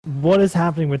What is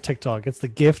happening with TikTok? It's the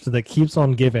gift that keeps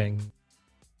on giving.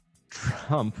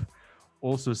 Trump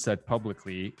also said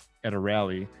publicly at a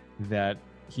rally that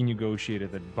he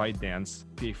negotiated that ByteDance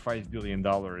pay $5 billion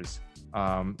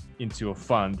into a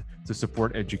fund to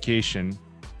support education.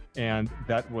 And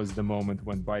that was the moment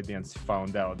when ByteDance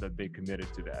found out that they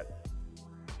committed to that.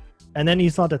 And then you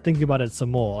start to think about it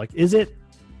some more. Like, are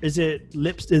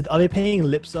they paying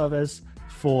lip service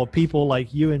for people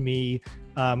like you and me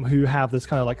who have this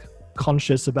kind of like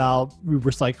conscious about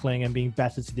recycling and being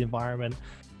better to the environment?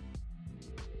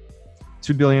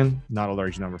 2 billion, not a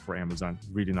large number for Amazon,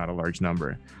 really not a large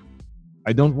number.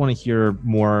 I don't want to hear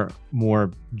more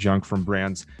junk from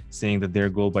brands saying that their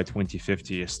goal by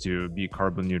 2050 is to be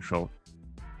carbon neutral.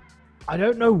 I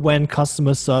don't know when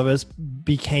customer service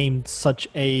became such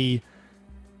a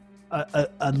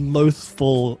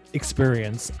loathful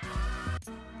experience.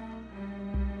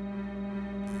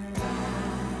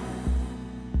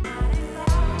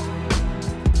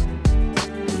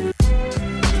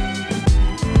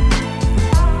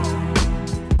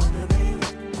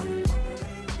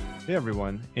 Hey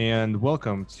everyone, and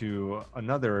welcome to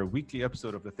another weekly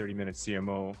episode of the 30-Minute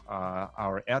CMO,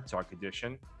 our Ad Talk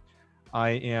edition.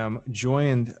 I am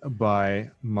joined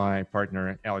by my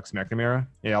partner, Alex McNamara.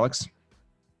 Hey, Alex.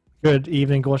 Good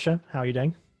evening, Gosha. How are you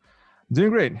doing? Doing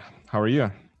great. How are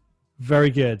you? Very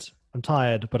good. I'm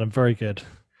tired, but I'm very good.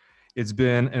 It's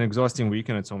been an exhausting week,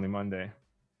 and it's only Monday.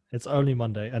 It's only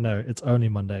Monday. I know, it's only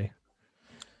Monday.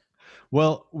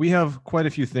 Well, we have quite a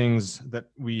few things that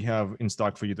we have in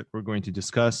stock for you that we're going to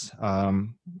discuss,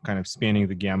 kind of spanning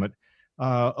the gamut.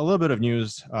 A little bit of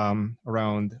news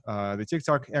around the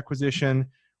TikTok acquisition.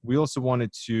 We also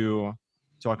wanted to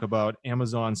talk about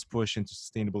Amazon's push into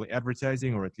sustainable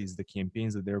advertising, or at least the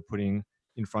campaigns that they're putting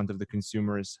in front of the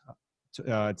consumers,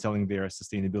 telling their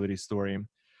sustainability story.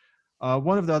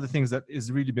 One of the other things that has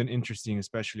really been interesting,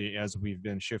 especially as we've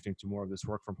been shifting to more of this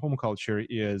work from home culture,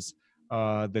 is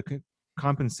the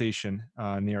compensation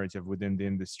narrative within the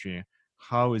industry.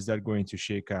 How is that going to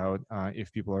shake out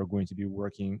if people are going to be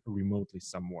working remotely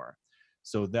somewhere?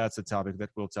 So that's a topic that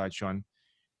we'll touch on.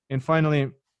 And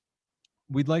finally,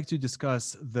 we'd like to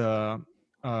discuss the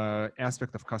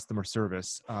aspect of customer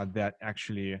service that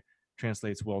actually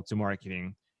translates well to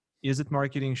marketing. Is it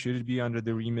marketing? Should it be under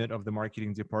the remit of the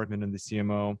marketing department and the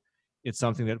CMO? It's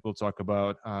something that we'll talk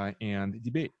about and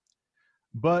debate.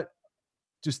 But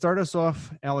to start us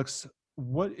off, Alex,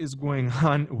 what is going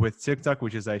on with TikTok,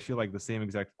 which is, I feel like, the same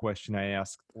exact question I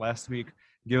asked last week.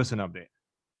 Give us an update.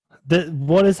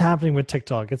 What is happening with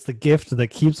TikTok? It's the gift that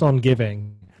keeps on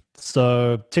giving.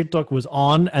 So TikTok was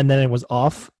on and then it was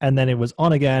off and then it was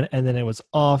on again and then it was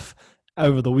off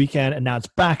over the weekend and now it's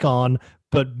back on,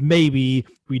 but maybe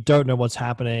we don't know what's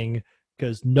happening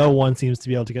because no one seems to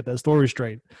be able to get their story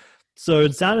straight. So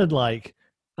it sounded like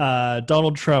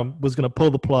Donald Trump was going to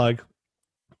pull the plug.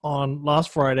 On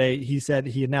last Friday, he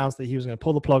announced that he was going to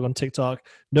pull the plug on TikTok.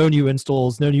 No new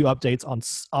installs, no new updates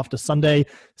after Sunday.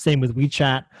 Same with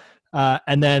WeChat.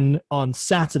 And then on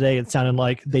Saturday, it sounded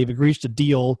like they've reached a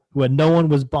deal where no one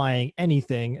was buying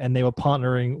anything, and they were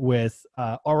partnering with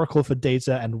Oracle for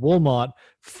data and Walmart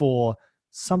for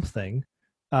something.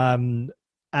 And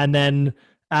then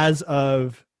as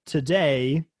of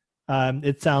today,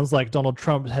 it sounds like Donald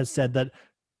Trump has said that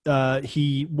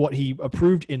what he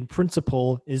approved in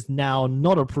principle is now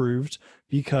not approved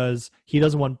because he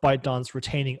doesn't want ByteDance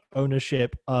retaining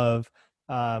ownership of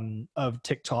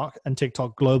TikTok and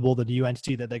TikTok Global, the new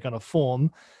entity that they're going to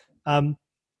form.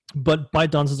 But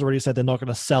ByteDance has already said they're not going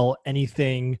to sell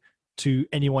anything to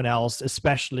anyone else,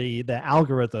 especially their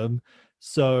algorithm.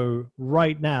 So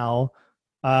right now,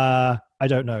 I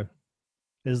don't know,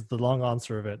 is the long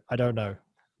answer of it. I don't know.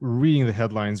 Reading the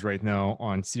headlines right now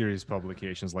on serious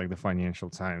publications like the Financial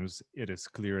Times, it is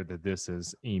clear that this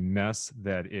is a mess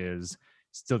that is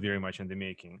still very much in the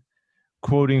making.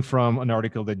 Quoting from an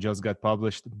article that just got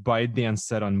published, ByteDance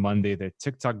said on Monday that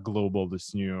TikTok Global,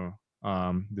 this new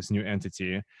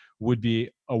entity, would be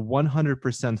a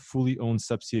 100% fully owned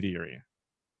subsidiary.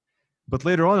 But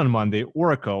later on Monday,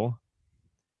 Oracle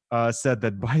said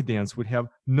that ByteDance would have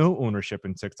no ownership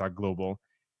in TikTok Global,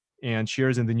 and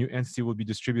shares in the new entity will be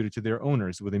distributed to their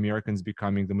owners, with Americans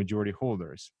becoming the majority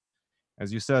holders.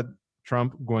 As you said,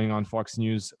 Trump, going on Fox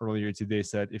News earlier today,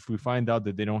 said, if we find out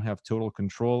that they don't have total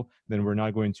control, then we're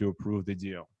not going to approve the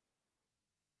deal.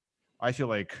 I feel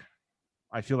like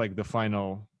the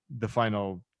final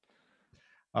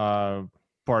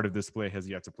part of this play has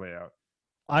yet to play out.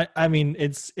 I mean,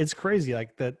 it's crazy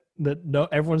like that no,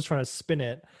 everyone's trying to spin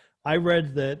it. I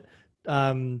read that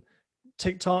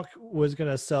TikTok was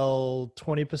going to sell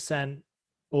 20%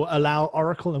 or allow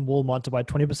Oracle and Walmart to buy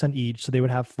 20% each, so they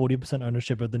would have 40%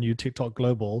 ownership of the new TikTok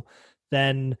Global,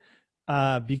 then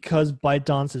because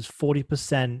ByteDance is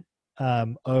 40%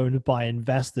 owned by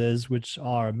investors, which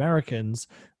are Americans,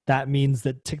 that means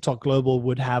that TikTok Global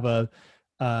would have a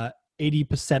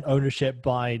 80% ownership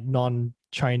by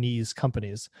non-Chinese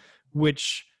companies,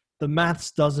 which the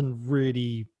maths doesn't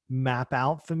really map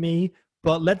out for me.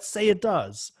 But let's say it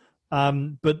does.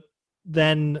 But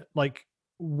then, like,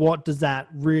 what does that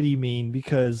really mean?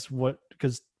 Because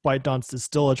ByteDance is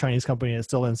still a Chinese company and it's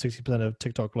still in 60% of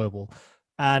TikTok Global,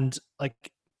 and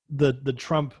like the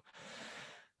Trump,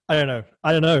 I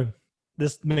don't know.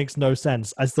 This makes no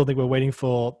sense. I still think we're waiting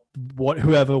for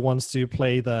whoever wants to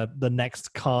play the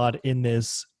next card in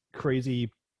this crazy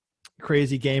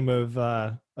game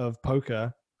of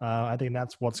poker. I think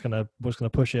that's what's gonna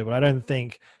push it. But I don't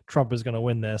think Trump is gonna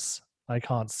win this. I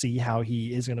can't see how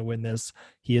he is gonna win this.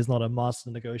 He is not a master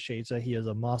negotiator. He is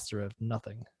a master of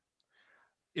nothing.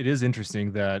 It is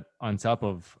interesting that on top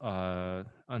of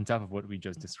what we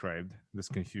just described, this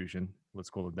confusion, let's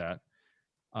call it that,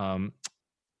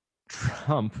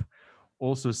 Trump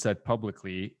also said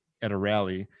publicly at a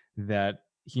rally that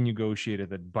he negotiated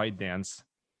that ByteDance,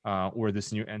 or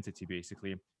this new entity,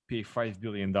 basically pay $5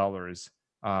 billion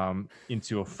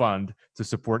into a fund to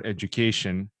support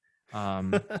education.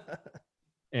 And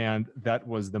that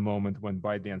was the moment when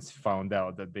ByteDance found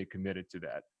out that they committed to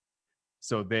that.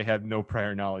 So they had no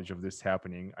prior knowledge of this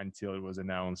happening until it was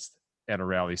announced at a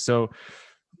rally. So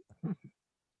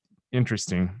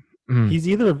interesting. He's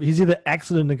either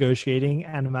excellent negotiating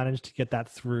and managed to get that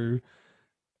through,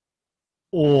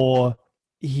 or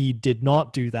he did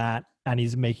not do that and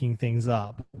he's making things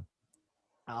up.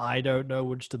 I don't know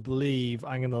which to believe.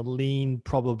 I'm going to lean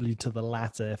probably to the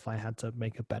latter if I had to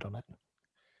make a bet on it.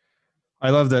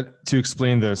 I love that. To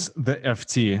explain this, the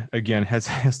FT again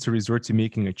has to resort to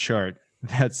making a chart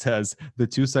that says the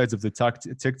two sides of the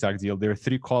TikTok deal. There are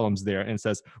 3 columns there, and it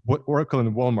says what Oracle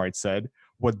and Walmart said,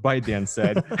 what ByteDance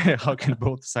said. How can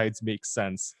both sides make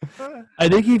sense? I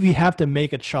think if you have to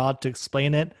make a chart to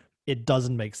explain it, it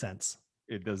doesn't make sense.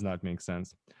 It does not make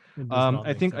sense.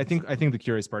 I think the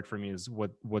curious part for me is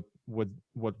what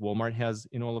Walmart has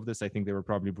in all of this. I think they were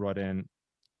probably brought in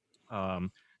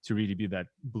to really be that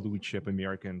blue chip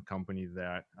American company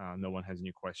that no one has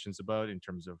any questions about in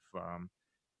terms of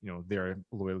their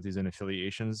loyalties and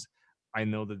affiliations. I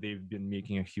know that they've been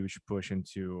making a huge push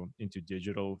into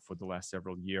digital for the last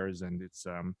several years, and it's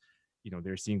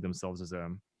they're seeing themselves as a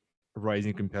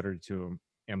rising competitor to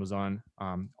Amazon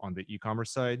on the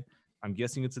e-commerce side. I'm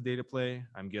guessing it's a data play.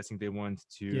 I'm guessing they want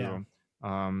to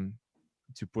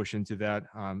push into that.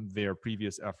 Their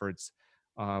previous efforts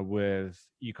with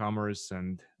e-commerce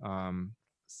and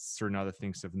certain other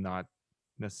things have not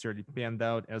necessarily panned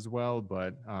out as well,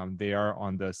 but they are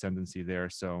on the ascendancy there.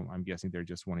 So I'm guessing they're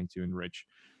just wanting to enrich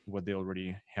what they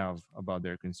already have about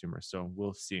their consumers. So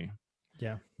we'll see.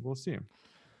 Yeah, we'll see.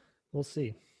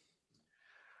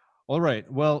 All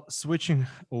right. Well, switching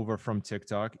over from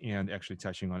TikTok and actually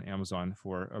touching on Amazon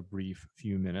for a brief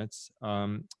few minutes.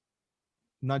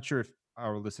 Not sure if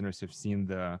our listeners have seen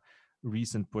the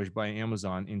recent push by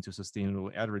Amazon into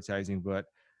sustainable advertising, but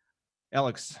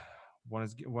Alex,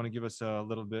 want to give us a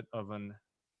little bit of a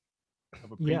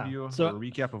preview or a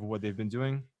recap of what they've been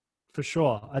doing? For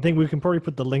sure. I think we can probably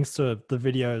put the links to the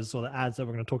videos or the ads that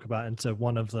we're going to talk about into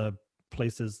one of the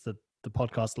places that the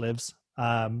podcast lives.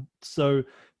 So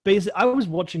basically, I was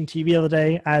watching TV the other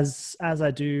day, as I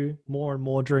do more and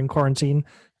more during quarantine,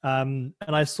 and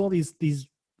I saw these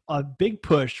big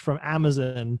push from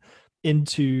Amazon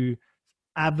into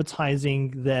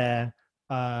advertising their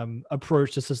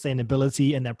approach to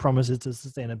sustainability and their promises to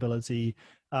sustainability.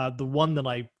 The one that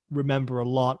I remember a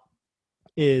lot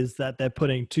is that they're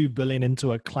putting $2 billion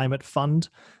into a climate fund.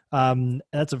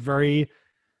 That's a very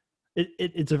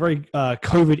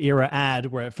COVID era ad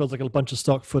where it feels like a bunch of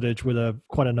stock footage with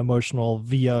quite an emotional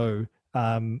VO.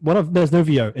 There's no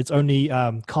VO, it's only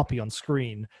copy on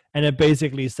screen, and it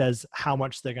basically says how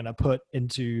much they're going to put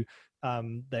into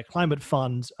their climate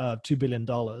fund, $2 billion.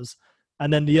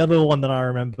 And then the other one that I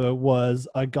remember was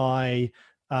a guy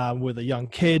with a young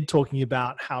kid talking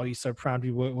about how he's so proud to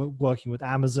be working with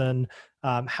Amazon,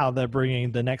 how they're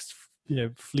bringing the next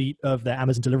fleet of their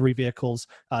Amazon delivery vehicles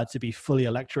to be fully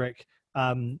electric,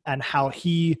 and how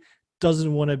he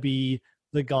doesn't want to be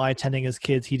the guy telling his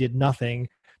kids he did nothing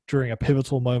during a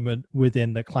pivotal moment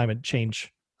within the climate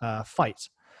change fight.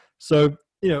 So,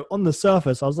 on the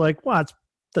surface, I was like, wow,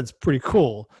 that's pretty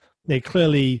cool. They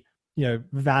clearly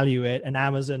value it, and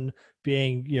Amazon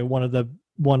being one of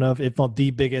if not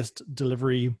the biggest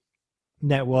delivery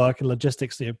network and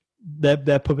logistics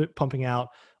they're pumping out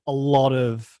a lot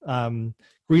of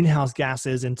greenhouse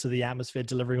gases into the atmosphere,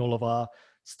 delivering all of our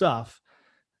stuff.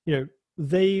 You know,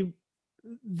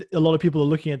 a lot of people are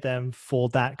looking at them for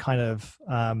that kind of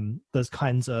those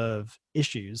kinds of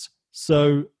issues.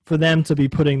 So for them to be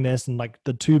putting this in like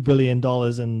the $2 billion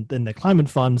in the climate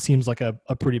fund seems like a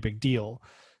pretty big deal.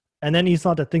 And then you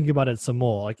start to think about it some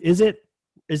more. Like, are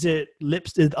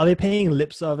they paying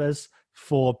lip service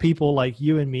for people like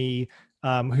you and me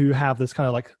who have this kind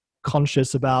of like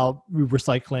conscious about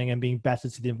recycling and being better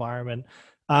to the environment,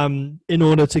 in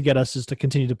order to get us just to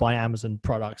continue to buy Amazon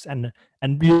products, and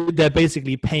they're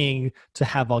basically paying to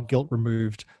have our guilt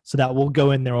removed, so that we'll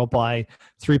go in there or buy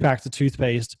 3 packs of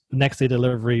toothpaste next day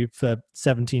delivery for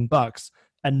 $17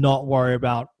 and not worry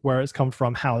about where it's come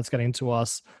from, how it's getting to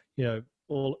us,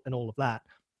 all of that.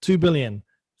 2 billion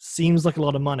seems like a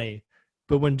lot of money,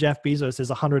 but when Jeff Bezos is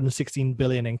 116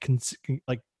 billion and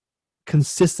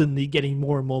consistently getting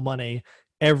more and more money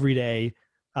every day,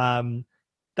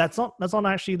 that's not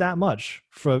actually that much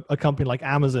for a company like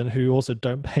Amazon, who also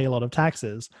don't pay a lot of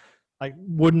taxes. Like,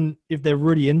 if they're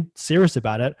really serious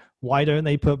about it, why don't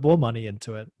they put more money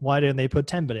into it? Why don't they put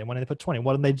 10 billion? Why don't they put 20?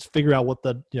 Why don't they just figure out what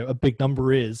a big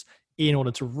number is in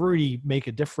order to really make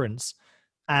a difference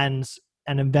and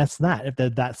invest that if they're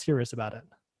that serious about it?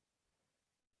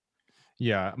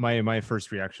 Yeah, my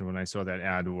first reaction when I saw that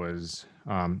ad was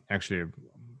actually a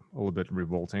little bit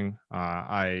revolting.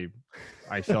 I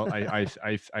felt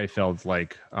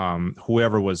like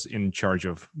whoever was in charge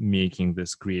of making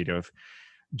this creative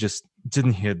just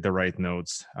didn't hit the right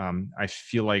notes. I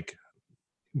feel like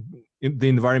the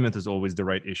environment is always the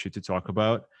right issue to talk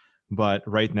about, but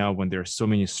right now, when there are so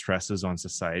many stresses on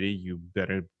society, you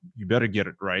better get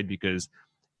it right, because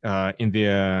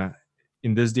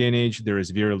in this day and age, there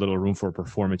is very little room for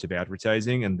performative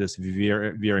advertising, and this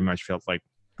very, very much felt like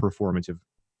performative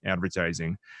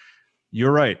advertising.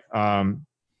 You're right.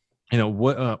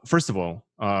 First of all,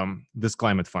 this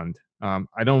climate fund.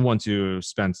 I don't want to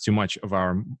spend too much of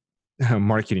our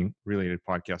marketing related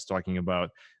podcast talking about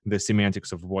the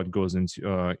semantics of what goes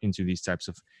into these types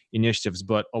of initiatives,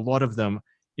 but a lot of them,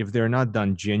 if they're not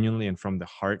done genuinely and from the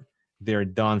heart, they're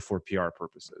done for PR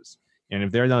purposes. And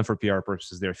if they're done for PR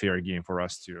purposes, they're fair game for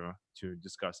us to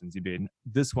discuss and debate.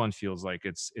 This one feels like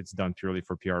it's done purely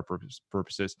for PR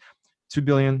purposes. 2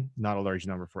 billion, not a large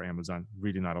number for Amazon,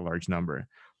 really not a large number.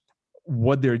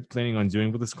 What they're planning on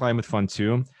doing with this climate fund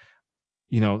too,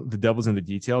 the devil's in the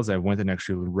details. I went and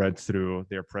actually read through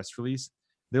their press release.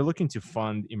 They're looking to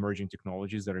fund emerging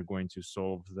technologies that are going to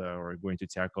going to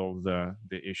tackle the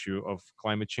issue of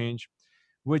climate change,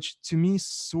 which to me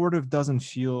sort of doesn't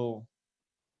feel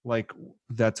like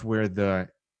that's where the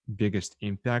biggest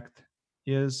impact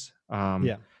is.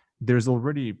 There's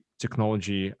already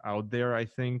technology out there, I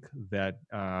think, that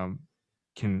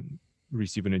can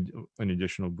receive an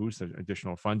additional boost,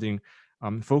 additional funding.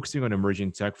 Focusing on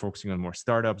emerging tech, focusing on more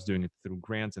startups, doing it through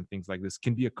grants and things like this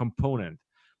can be a component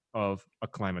of a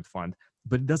climate fund,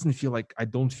 but I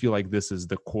don't feel like this is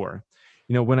the core.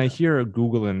 When I hear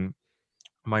Google and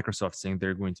Microsoft saying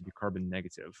they're going to be carbon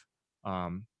negative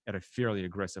within a fairly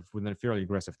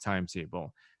aggressive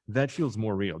timetable, that feels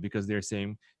more real, because they're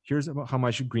saying, here's how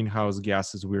much greenhouse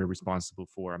gases we're responsible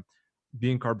for.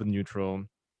 Being carbon neutral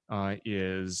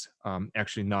is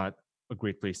actually not a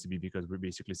great place to be, because we're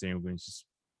basically saying we're going to just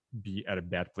be at a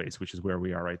bad place, which is where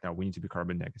we are right now. We need to be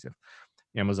carbon negative.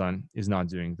 Amazon is not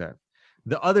doing that.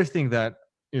 The other thing that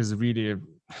is really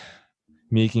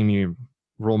making me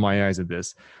roll my eyes at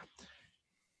this,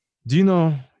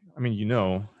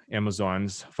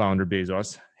 Amazon's founder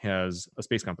Bezos has a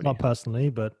space company. Not personally,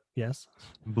 but yes.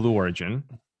 Blue Origin.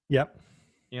 Yep.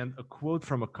 And a quote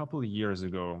from a couple of years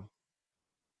ago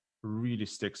really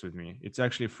sticks with me. It's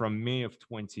actually from May of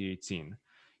 2018.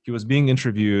 He was being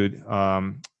interviewed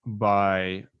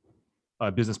by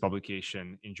a business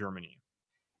publication in Germany.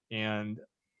 And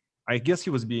I guess he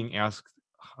was being asked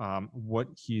what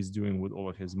he's doing with all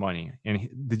of his money. And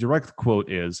the direct quote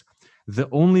is, "The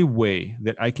only way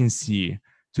that I can see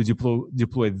to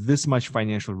deploy this much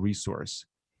financial resource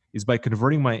is by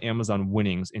converting my Amazon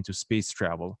winnings into space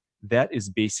travel. That is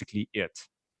basically it."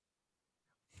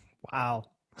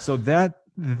 Wow. So that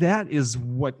is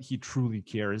what he truly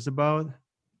cares about.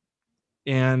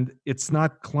 And it's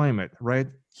not climate, right?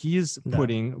 He is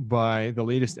putting, by the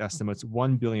latest estimates,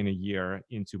 $1 billion a year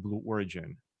into Blue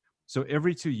Origin. So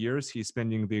every 2 years, he's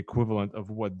spending the equivalent of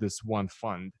what this one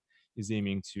fund is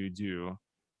aiming to do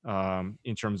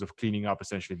in terms of cleaning up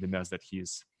essentially the mess that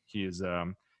he's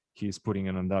putting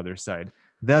in on the other side.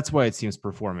 That's why it seems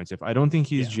performative. I don't think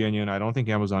he's genuine. I don't think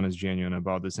Amazon is genuine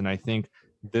about this. And I think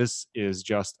This is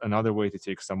just another way to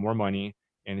take some more money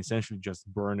and essentially just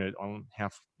burn it on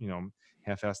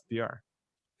half-assed PR.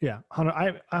 Yeah,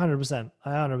 100%. I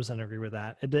 100% agree with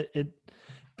that.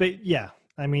 But yeah,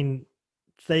 I mean,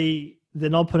 they're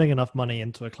not putting enough money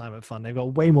into a climate fund. They've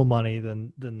got way more money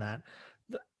than that.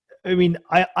 I mean,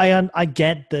 I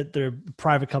get that the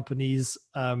private companies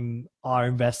are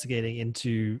investigating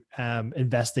into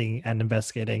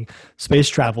investigating space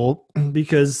travel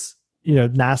because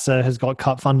NASA has got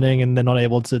cut funding and they're not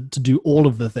able to do all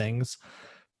of the things.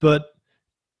 But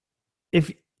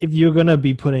if you're gonna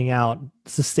be putting out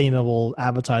sustainable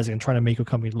advertising and trying to make your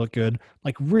company look good,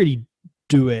 like really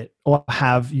do it, or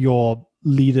have your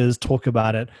leaders talk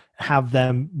about it, have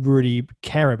them really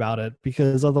care about it,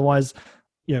 because otherwise,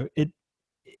 it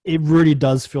really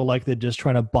does feel like they're just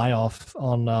trying to buy off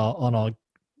on our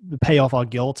pay off our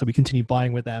guilt, so we continue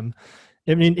buying with them.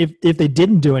 I mean, if they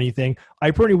didn't do anything,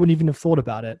 I probably wouldn't even have thought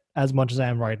about it as much as I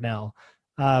am right now.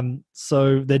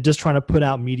 So they're just trying to put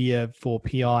out media for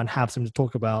PR and have something to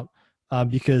talk about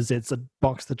because it's a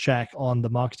box to check on the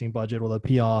marketing budget or the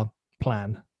PR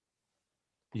plan.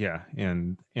 Yeah,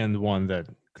 and one that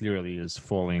clearly is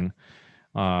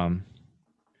um,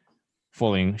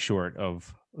 falling short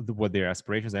of what their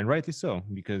aspirations, and rightly so,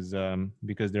 because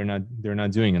they're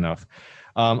not doing enough.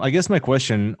 I guess my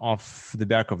question off the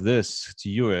back of this to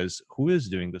you is, who is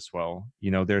doing this well?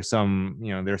 There's some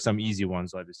easy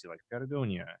ones, obviously, like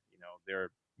Patagonia. They're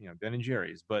Ben and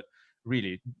Jerry's, but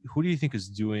really, who do you think is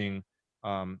doing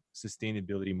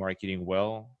sustainability marketing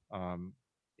well,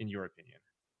 in your opinion?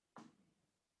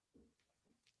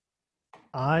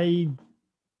 I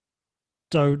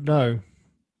don't know,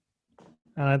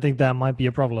 and I think that might be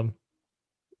a problem.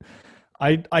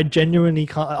 I genuinely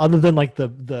can't, other than like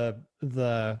the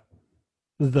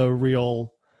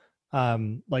real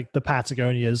like the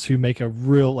Patagonias who make a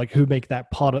real, like, who make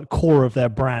that part of core of their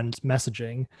brand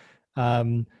messaging.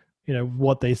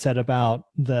 What they said about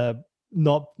the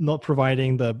not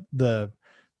providing the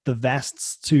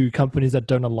vests to companies that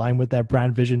don't align with their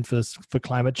brand vision for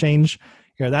climate change.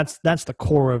 That's the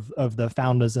core of the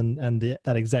founders and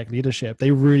that exec leadership.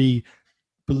 They really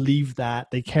believe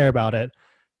that, they care about it.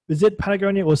 Is it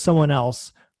Patagonia or someone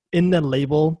else in the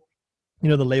label?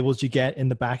 The labels you get in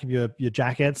the back of your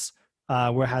jackets,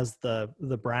 where it has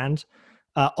the brand.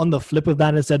 On the flip of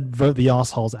that, it said "Vote the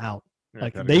assholes out." Yeah,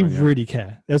 Like, they Patagonia. really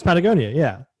care. It was Patagonia,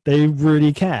 yeah. They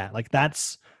really care. Like,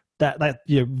 that's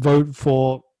vote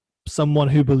for someone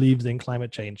who believes in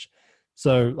climate change.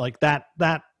 So like that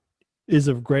is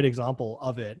a great example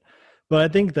of it. But I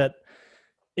think that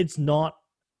it's not,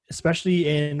 especially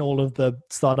in all of the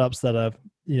startups that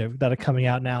are coming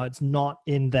out now, it's not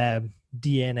in their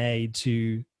DNA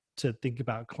to think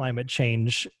about climate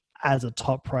change as a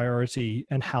top priority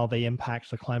and how they impact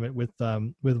the climate with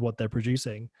what they're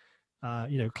producing.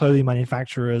 Clothing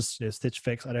manufacturers, Stitch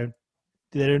Fix,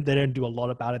 they don't do a lot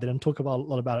about it. They don't talk about a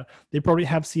lot about it. They probably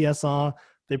have CSR.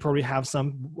 They probably have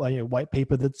some white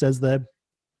paper that says they're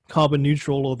carbon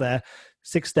neutral, or their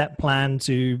 6-step plan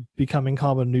to becoming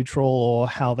carbon neutral, or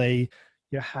how they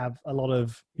have a lot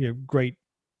of great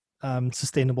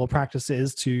sustainable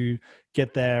practices to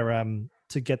get their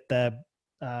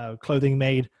clothing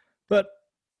made. But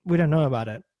we don't know about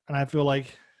it, and I feel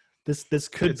like this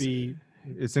could It's be.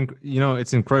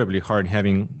 it's incredibly hard,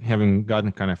 having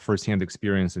gotten kind of firsthand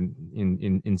experience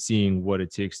in seeing what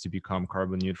it takes to become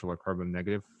carbon neutral or carbon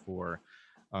negative for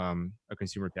a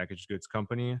consumer packaged goods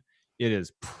company. It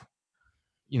is,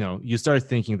 you start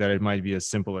thinking that it might be as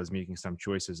simple as making some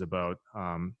choices about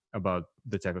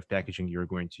the type of packaging you're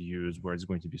going to use, where it's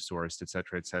going to be sourced, et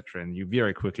cetera, and you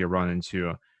very quickly run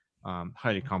into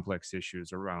highly complex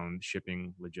issues around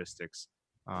shipping, logistics,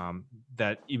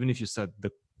 that even if you set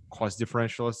the cost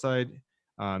differential aside,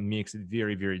 makes it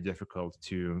very, very difficult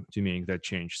to make that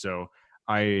change. So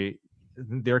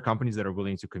there are companies that are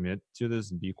willing to commit to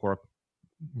this, B Corp,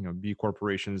 B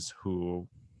corporations who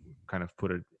kind of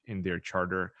put it in their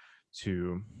charter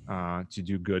to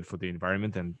do good for the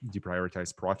environment and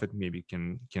deprioritize profit. Maybe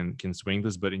can swing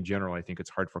this, but in general, I think it's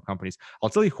hard for companies. I'll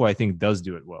tell you who I think does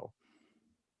do it well.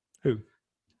 Who?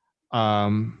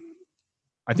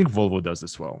 I think Volvo does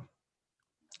this well.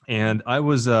 And I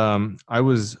was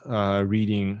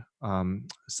reading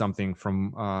something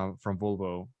from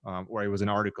Volvo, or it was an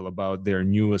article about their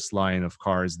newest line of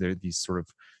cars. They're these sort of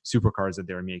supercars that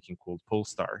they're making called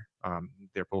Polestar.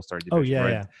 Their Polestar division, Oh yeah,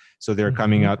 right? yeah. So they're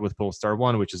coming out with Polestar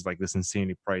 1, which is like this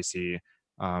insanely pricey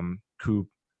coupe.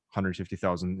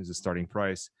 150,000 is the starting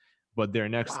price. But their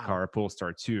next car,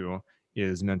 Polestar 2,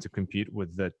 is meant to compete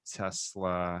with the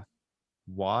Tesla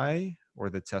Y, or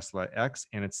the Tesla X,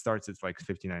 and it starts at like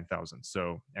 59,000.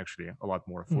 So actually a lot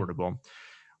more affordable.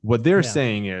 What they're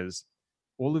saying is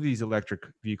all of these electric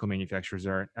vehicle manufacturers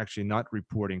are actually not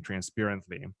reporting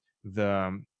transparently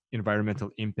the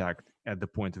environmental impact at the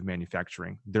point of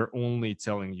manufacturing. They're only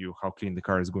telling you how clean the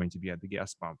car is going to be at the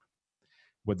gas pump.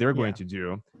 What they're going to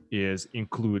do is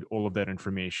include all of that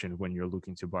information when you're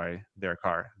looking to buy their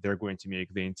car. They're going to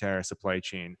make the entire supply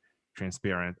chain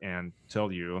transparent and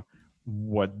tell you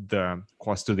what the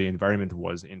cost to the environment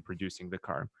was in producing the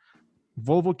car.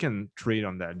 Volvo can trade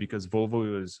on that because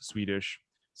Volvo is Swedish.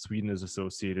 Sweden is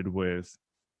associated with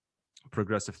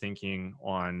progressive thinking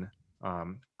on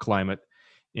climate,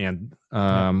 and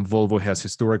Volvo has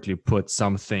historically put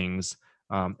some things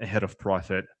ahead of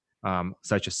profit,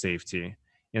 such as safety.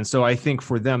 And so I think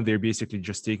for them, they're basically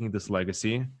just taking this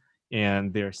legacy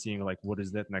and they're seeing like, what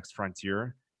is that next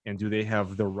frontier? And do they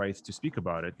have the right to speak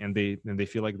about it? And they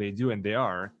feel like they do, and they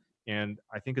are. And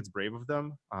I think it's brave of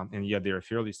them. And yet they're a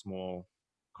fairly small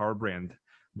car brand,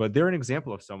 but they're an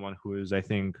example of someone who is, I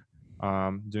think,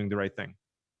 doing the right thing.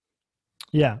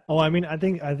 Yeah. Oh, I mean, I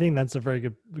think that's a very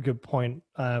good point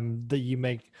that you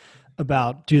make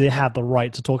about, do they have the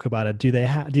right to talk about it? Do they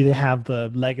have the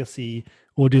legacy,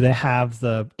 or do they have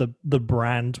the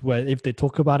brand where if they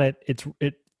talk about it,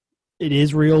 it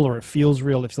is real, or it feels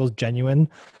real, it feels genuine.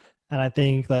 And I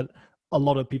think that a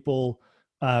lot of people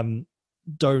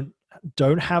don't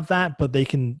have that, but they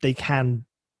can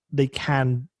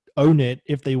own it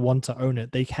if they want to own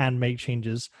it. They can make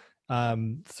changes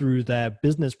through their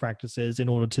business practices in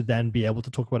order to then be able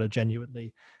to talk about it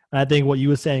genuinely. And I think what you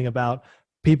were saying about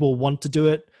people want to do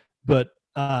it, but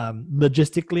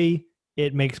logistically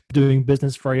it makes doing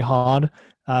business very hard.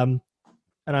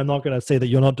 And I'm not going to say that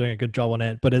you're not doing a good job on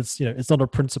it, but it's not a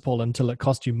principle until it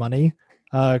costs you money.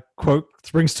 Quote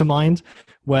springs to mind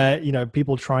where,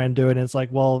 people try and do it and it's like,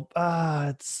 well,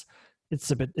 it's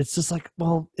just like,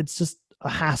 well, it's just a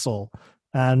hassle,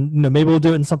 and maybe we'll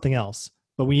do it in something else,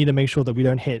 but we need to make sure that we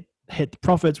don't hit the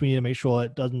profits. We need to make sure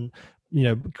it doesn't,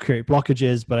 create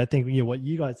blockages. But I think, what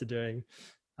you guys are doing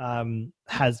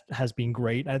has been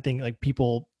great. I think like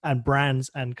people and brands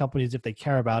and companies, if they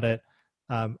care about it,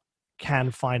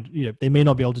 can find, they may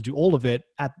not be able to do all of it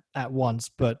at once,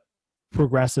 but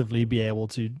progressively be able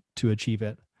to achieve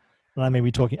it. And I may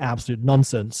be talking absolute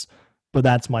nonsense, but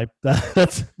that's what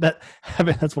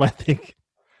I think.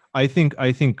 I think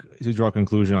to draw a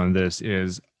conclusion on this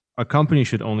is a company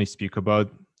should only speak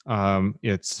about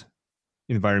its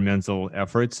environmental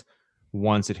efforts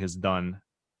once it has done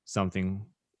something,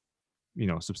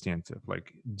 substantive.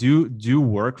 Like do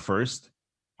work first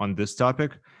on this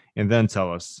topic, and then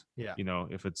tell us,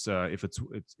 if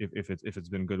it's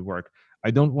been good work. I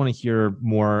don't want to hear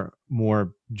more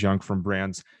junk from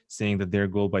brands saying that their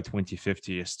goal by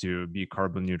 2050 is to be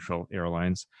carbon neutral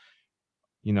airlines.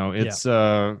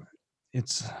 The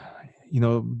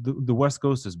West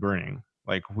Coast is burning.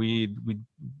 Like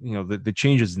the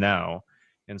change is now.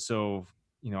 And so,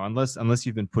 unless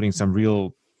you've been putting some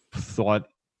real thought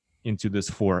into this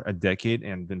for a decade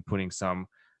and been putting some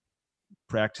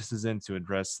practices in to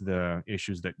address the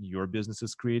issues that your business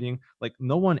is creating, like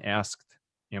no one asked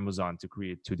Amazon to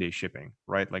create 2-day shipping,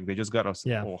 right? Like they just got us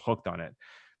all hooked on it.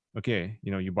 Okay,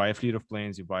 you buy a fleet of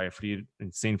planes, you buy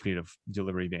insane fleet of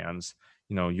delivery vans,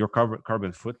 your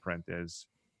carbon footprint is,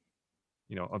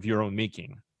 of your own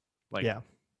making. Like,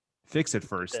 fix it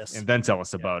first and then tell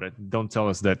us about it. Don't tell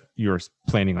us that you're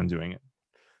planning on doing it.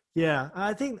 Yeah,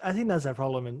 I think that's a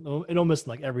problem in almost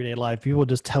like everyday life. People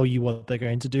just tell you what they're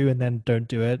going to do and then don't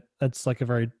do it. That's like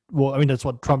that's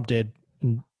what Trump did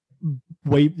and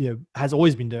has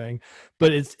always been doing.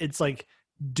 But it's like,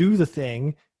 do the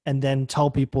thing and then tell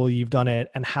people you've done it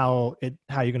and how you're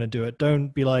going to do it.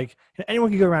 Don't be like, anyone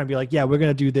can go around and be like, yeah, we're going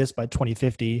to do this by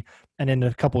 2050, and in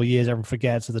a couple of years everyone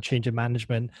forgets there's a change in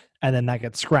management, and then that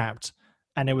gets scrapped.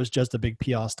 And it was just a big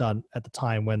PR stunt at the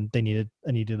time when they needed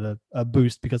a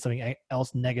boost because something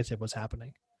else negative was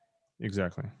happening.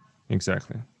 Exactly.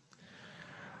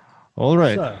 All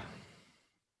right. So,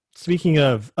 speaking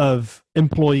of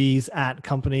employees at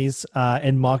companies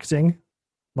in marketing,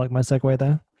 like my segue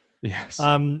there. Yes.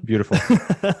 Beautiful.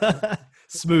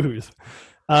 Smooth.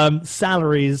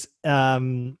 Salaries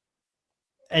in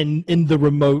the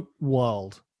remote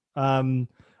world.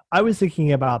 I was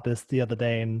thinking about this the other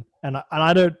day, and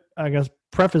I guess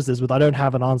preface this with, I don't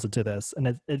have an answer to this,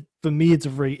 and it for me it's a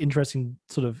very interesting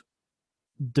sort of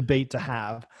debate to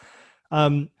have.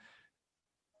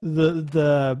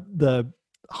 The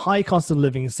high cost of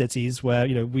living cities where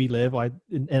we live,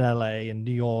 in LA and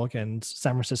New York and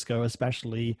San Francisco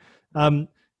especially,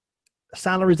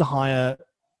 salaries are higher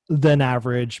than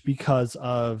average because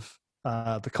of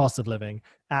the cost of living.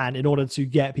 And in order to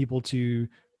get people to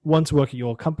want to work at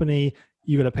your company,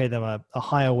 you got to pay them a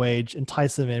higher wage,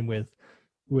 entice them in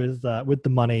with the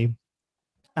money,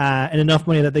 and enough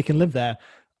money that they can live there.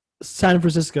 San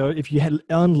Francisco, if you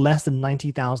earn less than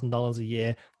 $90,000 a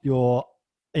year, you're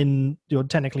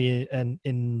technically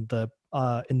in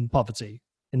poverty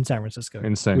in San Francisco,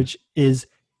 Insane. which is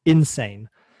insane.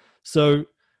 So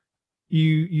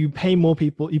you pay more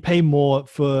people, you pay more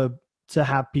for to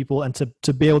have people and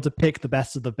to be able to pick the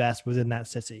best of the best within that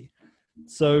city.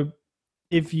 So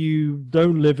if you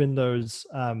don't live in those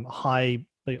high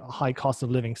cost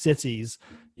of living cities,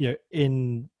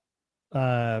 in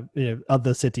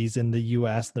other cities in the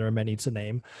US, there are many to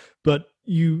name, but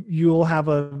you'll have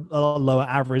a lower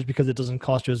average because it doesn't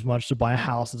cost you as much to buy a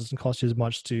house. It doesn't cost you as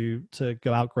much to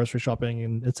go out grocery shopping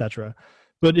and etc.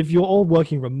 But if you're all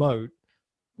working remote,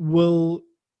 will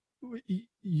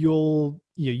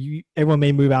everyone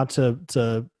may move out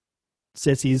to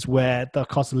cities where the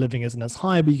cost of living isn't as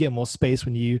high, but you get more space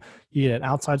when you get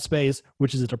outside space,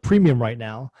 which is at a premium right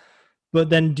now. But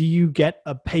then do you get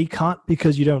a pay cut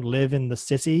because you don't live in the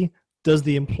city? Does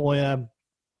the employer,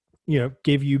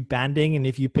 give you banding? And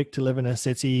if you pick to live in a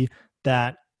city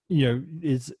that,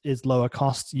 is lower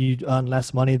cost, you earn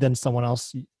less money than someone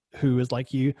else who is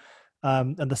like you,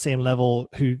 at the same level,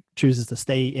 who chooses to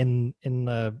stay in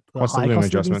the Cost high of living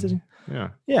cost of living adjustment. city. Yeah.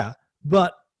 Yeah.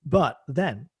 But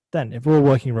then if we're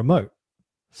working remote,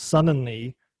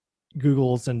 suddenly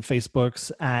Googles and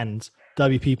Facebooks and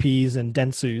WPPs and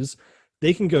Dentsus,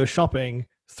 they can go shopping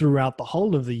throughout the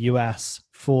whole of the US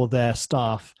for their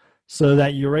staff, so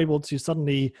that you're able to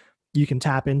suddenly, you can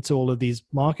tap into all of these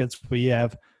markets where you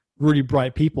have really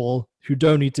bright people who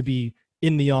don't need to be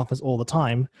in the office all the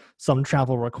time, some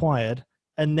travel required,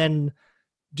 and then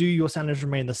do your salaries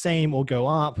remain the same or go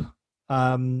up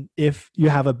if you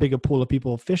have a bigger pool of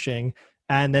people fishing,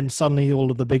 and then suddenly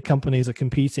all of the big companies are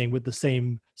competing with the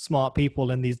same smart people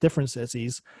in these different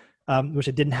cities, which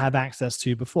they didn't have access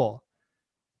to before.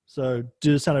 So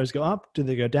do the salaries go up? Do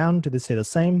they go down? Do they stay the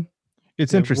same?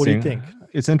 It's interesting. What do you think?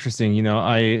 It's interesting.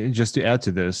 I just to add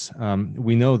to this,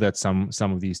 we know that some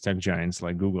of these tech giants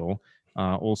like Google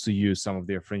also use some of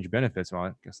their fringe benefits. Well,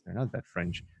 I guess they're not that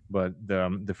fringe, but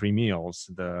the free meals,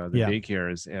 the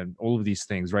daycares, and all of these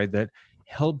things, right? That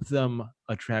help them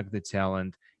attract the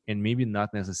talent and maybe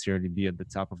not necessarily be at the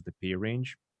top of the pay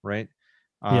range, right?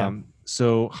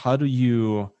 So how do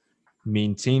you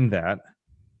maintain that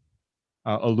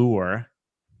allure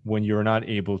when you're not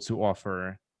able to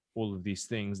offer all of these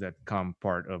things that come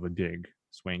part of a big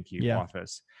swanky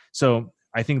office? So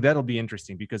I think that'll be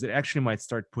interesting, because it actually might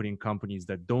start putting companies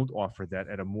that don't offer that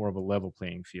at a more of a level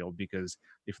playing field. Because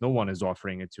if no one is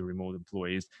offering it to remote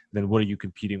employees, then what are you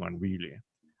competing on really?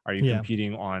 Are you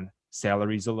competing on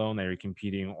salaries alone? Are you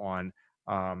competing on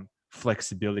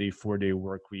flexibility, 4-day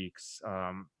work weeks?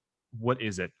 What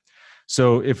is it?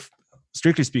 So if,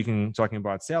 strictly speaking, talking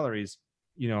about salaries,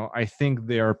 I think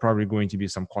there are probably going to be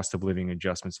some cost of living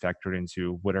adjustments factored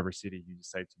into whatever city you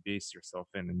decide to base yourself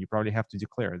in. And you probably have to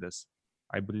declare this.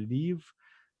 I believe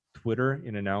Twitter,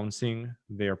 in announcing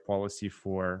their policy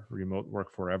for remote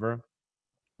work forever,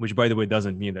 which, by the way,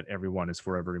 doesn't mean that everyone is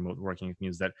forever remote working. It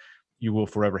means that you will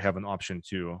forever have an option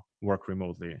to work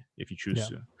remotely if you choose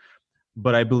to.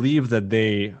 But I believe that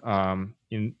they,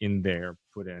 in there,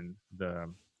 put in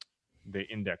the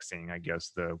indexing, I guess,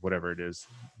 the whatever it is,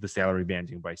 the salary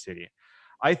banding by city.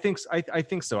 I think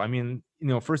so. I mean,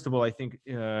 first of all, I think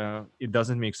it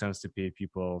doesn't make sense to pay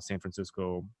people San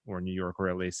Francisco or New York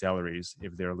or LA salaries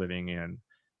if they're living in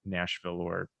Nashville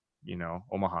or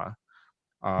Omaha.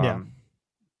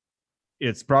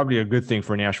 It's probably a good thing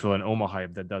for Nashville and Omaha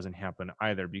if that doesn't happen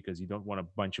either, because you don't want a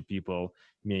bunch of people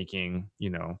making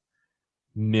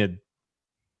mid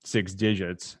 6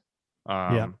 digits,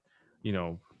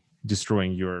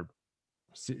 destroying your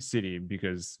city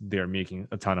because they're making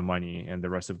a ton of money and the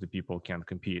rest of the people can't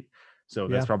compete. So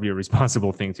that's probably a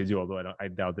responsible thing to do, although I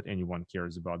doubt that anyone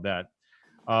cares about that.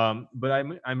 But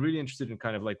I'm really interested in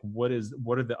kind of like what are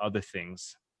the other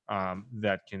things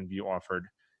that can be offered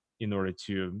in order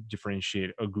to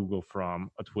differentiate a Google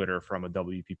from a Twitter, from a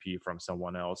WPP, from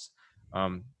someone else.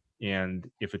 And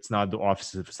if it's not the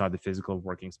office, if it's not the physical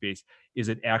working space, is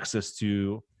it access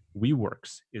to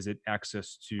WeWorks? Is it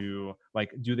access to,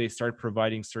 like, do they start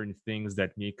providing certain things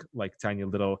that make like tiny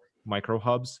little micro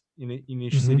hubs in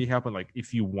each city happen? Like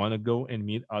if you want to go and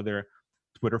meet other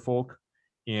Twitter folk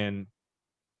in,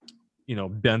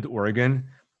 Bend, Oregon,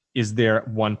 is there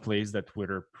one place that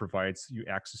Twitter provides you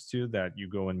access to that you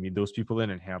go and meet those people in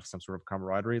and have some sort of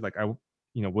camaraderie? Like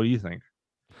what do you think?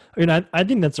 I mean, I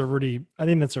think that's a really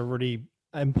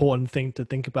important thing to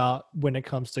think about when it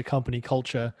comes to company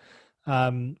culture.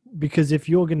 Because if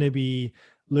you're going to be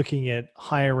looking at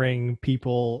hiring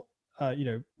people,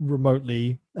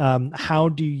 remotely, how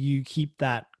do you keep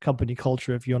that company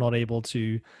culture if you're not able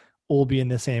to all be in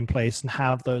the same place and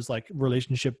have those like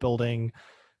relationship building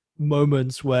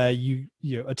moments where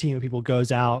a team of people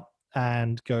goes out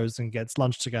and goes and gets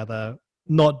lunch together,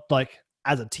 not like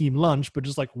as a team lunch, but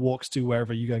just like walks to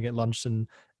wherever you go and get lunch and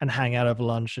hang out over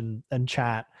lunch and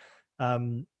chat.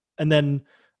 And then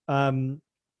I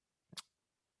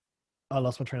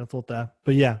lost my train of thought there,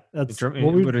 but yeah, that's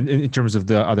in terms of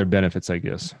the other benefits, I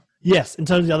guess. Yes, in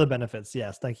terms of the other benefits,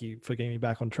 yes. Thank you for getting me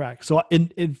back on track. So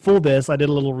in for this, I did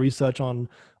a little research on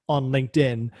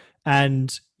LinkedIn,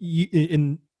 and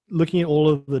in looking at all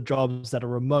of the jobs that are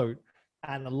remote,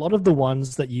 and a lot of the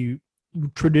ones that you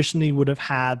traditionally would have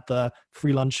had the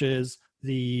free lunches,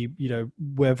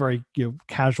 we're very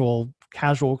casual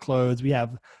clothes, we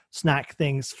have snack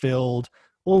things filled,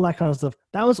 all that kind of stuff.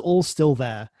 That was all still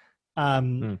there,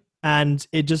 and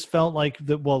it just felt like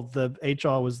the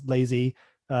HR was lazy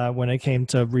when it came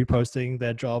to reposting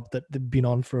their job that they'd been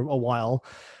on for a while.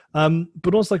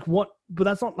 But also but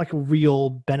that's not like a real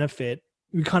benefit.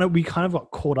 We kind of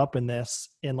got caught up in this,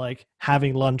 in like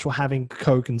having lunch or having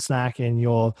Coke and snack in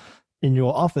your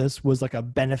office was like a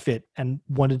benefit and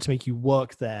wanted to make you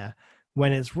work there,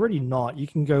 when it's really not. You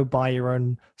can go buy your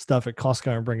own stuff at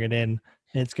Costco and bring it in,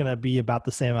 and it's going to be about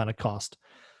the same amount of cost.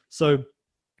 So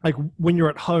like when you're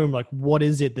at home, like what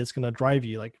is it that's going to drive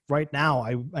you? Like right now,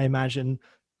 I imagine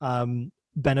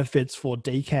benefits for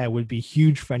daycare would be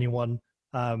huge for anyone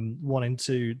wanting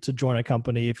to join a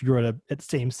company. If you're at the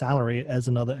same salary as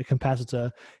a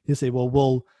competitor, you say,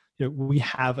 well, we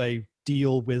have a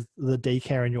deal with the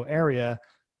daycare in your area.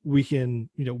 We can,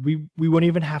 we won't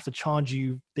even have to charge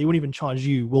you. They won't even charge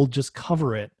you. We'll just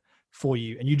cover it for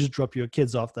you, and you just drop your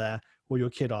kids off there or your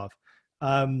kid off.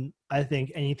 I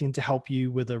think anything to help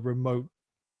you with a remote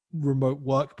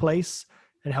workplace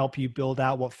and help you build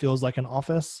out what feels like an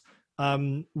office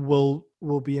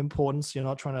will be important. So you're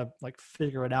not trying to like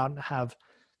figure it out and have,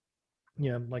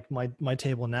 like my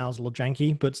table now is a little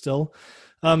janky, but still,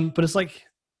 but it's like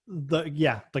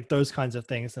like those kinds of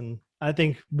things. And I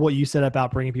think what you said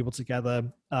about bringing people together,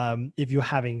 if you're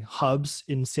having hubs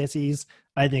in cities,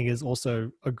 I think is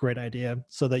also a great idea,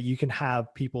 so that you can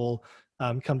have people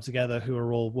come together who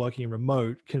are all working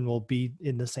remote, can all be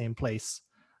in the same place,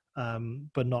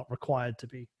 but not required to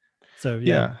be. So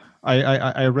yeah.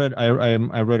 I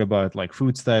read about like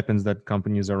food stipends that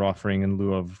companies are offering in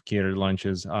lieu of catered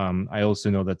lunches. I also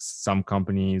know that some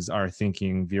companies are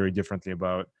thinking very differently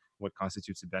about what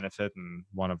constitutes a benefit, and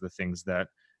one of the things that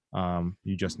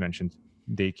you just mentioned,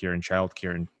 daycare and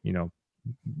childcare and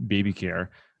baby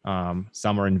care.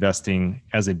 Some are investing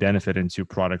as a benefit into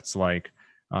products like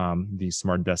these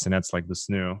smart bassinets like the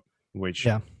Snoo, which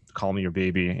call me your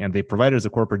baby, and they provide it as a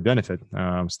corporate benefit.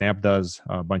 Snap does,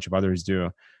 a bunch of others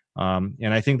do,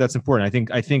 and I think that's important.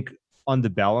 I think on the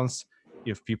balance,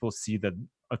 if people see that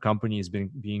a company is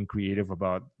being creative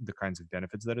about the kinds of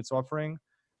benefits that it's offering,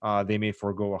 they may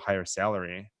forego a higher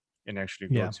salary and actually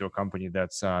go to a company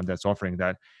that's offering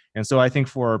that. And so I think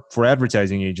for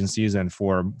advertising agencies and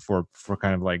for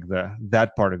kind of like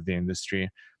that part of the industry,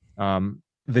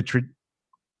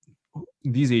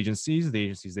 these agencies,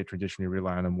 they traditionally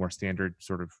rely on a more standard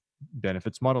sort of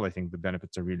benefits model. I think the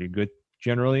benefits are really good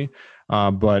generally,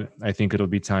 but I think it'll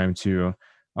be time to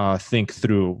think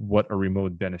through what a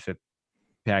remote benefit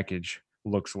package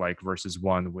looks like versus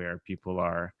one where people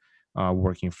are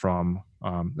working from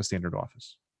a standard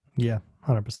office. Yeah,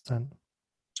 100%.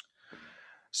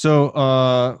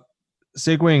 So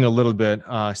segueing a little bit,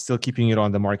 still keeping it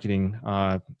on the marketing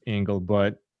angle,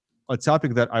 but a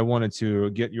topic that I wanted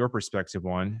to get your perspective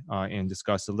on and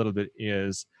discuss a little bit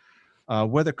is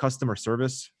whether customer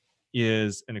service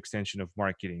is an extension of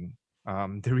marketing.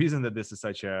 The reason that this is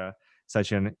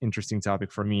such an interesting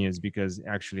topic for me is because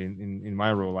actually in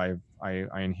my role, I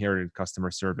inherited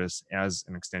customer service as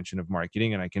an extension of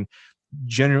marketing, and I can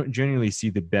genuinely see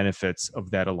the benefits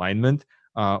of that alignment.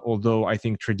 Although I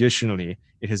think traditionally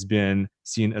it has been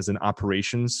seen as an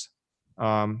operations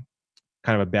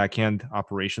kind of a back-end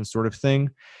operation sort of thing.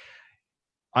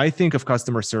 I think of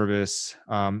customer service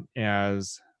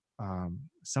as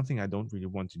something I don't really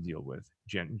want to deal with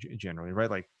generally, right?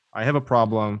 Like I have a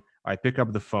problem, I pick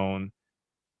up the phone,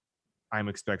 I'm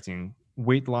expecting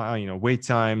wait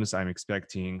times, I'm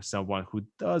expecting someone who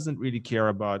doesn't really care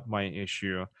about my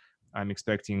issue. I'm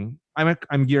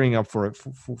gearing up for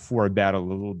a battle a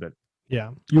little bit.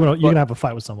 Yeah, you're gonna have a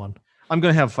fight with someone. I'm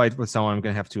gonna have a fight with someone. I'm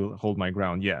gonna have to hold my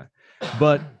ground. Yeah.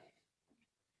 But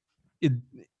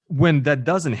when that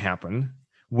doesn't happen,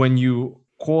 when you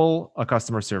call a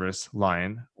customer service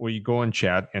line or you go on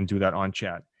chat and do that on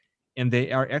chat, and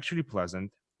they are actually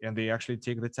pleasant and they actually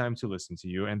take the time to listen to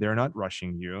you and they're not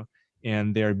rushing you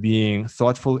and they're being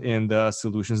thoughtful in the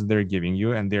solutions they're giving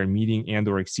you and they're meeting and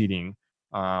or exceeding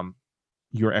um,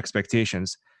 your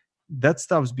expectations, that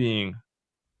stops being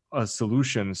a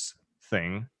solutions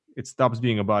thing. It stops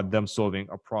being about them solving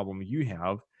a problem you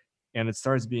have, and it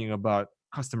starts being about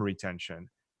customer retention,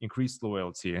 increased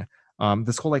loyalty.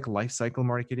 This whole like life cycle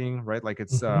marketing, right? Like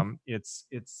Mhm.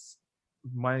 it's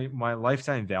my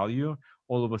lifetime value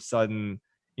all of a sudden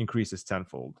increases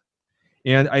tenfold.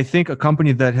 And I think a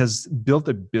company that has built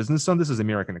a business on this is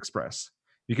American Express,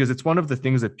 because it's one of the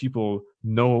things that people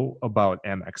know about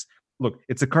Amex. Look,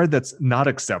 it's a card that's not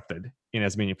accepted in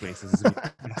as many places as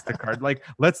MasterCard. Like,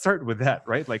 let's start with that,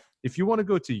 right? Like, if you want to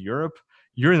go to Europe,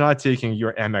 you're not taking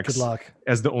your Good Amex luck.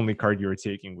 as the only card you're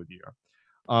taking with you.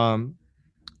 Um,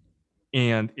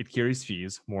 and it carries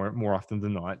fees more often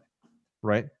than not,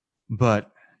 right?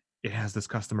 But it has this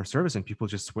customer service and people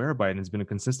just swear by it, and it's been a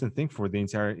consistent thing for the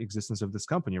entire existence of this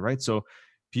company, right? So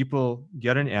people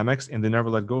get an Amex and they never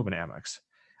let go of an Amex.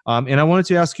 And I wanted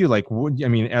to ask you, like, I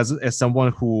mean, as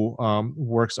someone who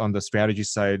works on the strategy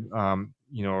side,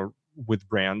 with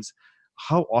brands,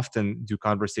 how often do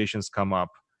conversations come up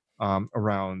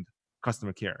around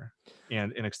customer care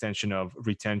and an extension of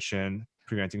retention,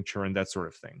 preventing churn, that sort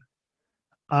of thing?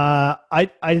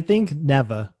 I think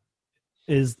never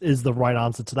is the right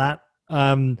answer to that.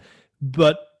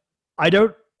 But I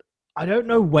don't I don't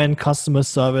know when customer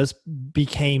service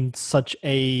became such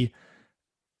a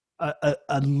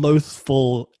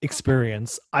loathful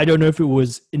experience. I don't know if it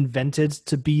was invented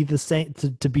to be the same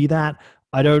to be that.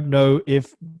 I don't know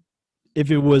if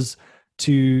it was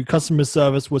to customer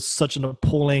service was such an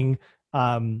appalling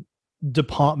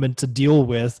department to deal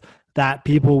with that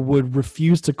people would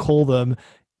refuse to call them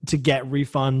to get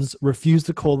refunds, refuse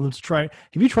to call them to try.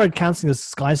 Have you tried canceling a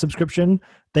Sky subscription?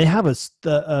 They have a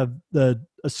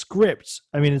script.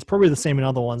 I mean, it's probably the same in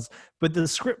other ones, but the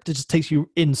script it just takes you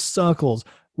in circles.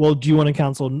 Well, do you want to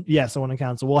cancel? Yes, I want to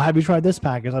cancel. Well, have you tried this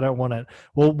package? I don't want it.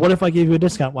 Well, what if I give you a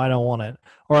discount? Well, I don't want it.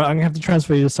 Or I'm gonna have to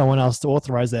transfer you to someone else to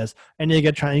authorize this. And you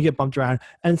get bumped around,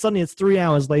 and suddenly it's 3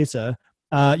 hours later.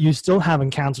 You still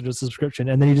haven't canceled your subscription,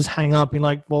 and then you just hang up. You're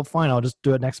like, well, fine, I'll just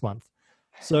do it next month.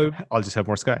 So I'll just have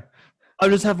more Sky. I'll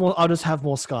just have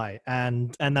more Sky,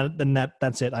 and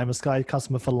that's it. I'm a Sky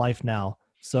customer for life now.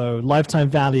 So lifetime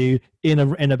value in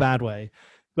a bad way,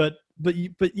 but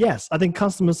yes, I think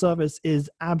customer service is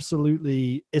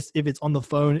absolutely if it's on the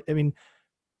phone. I mean,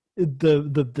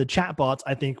 the chatbots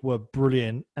I think were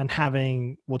brilliant, and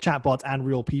having chatbots and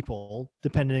real people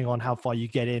depending on how far you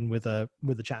get in with a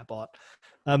chatbot,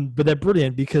 but they're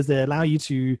brilliant because they allow you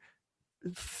to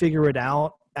figure it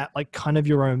out at like kind of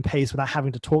your own pace without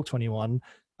having to talk to anyone,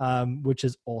 which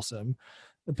is awesome.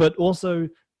 But also,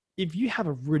 if you have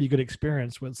a really good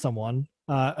experience with someone,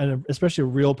 and especially a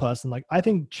real person, like I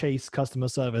think Chase customer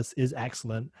service is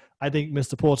excellent. I think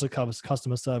Mr. Porter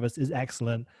customer service is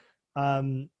excellent.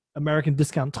 American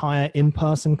Discount Tire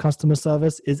in-person customer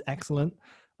service is excellent.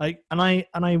 Like, and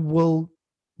I will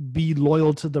be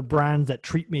loyal to the brands that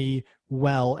treat me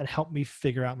well and help me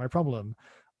figure out my problem.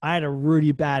 I had a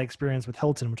really bad experience with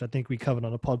Hilton, which I think we covered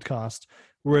on a podcast,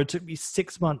 where it took me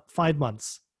 5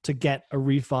 months to get a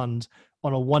refund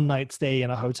on a one night stay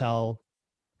in a hotel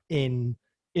in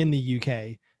the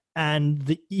UK. And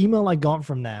the email I got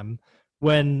from them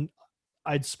when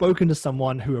I'd spoken to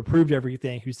someone who approved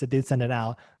everything, who said they'd send it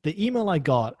out, the email I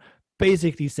got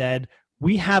basically said,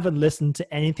 "We haven't listened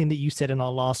to anything that you said in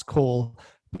our last call.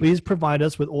 Please provide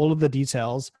us with all of the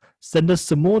details. Send us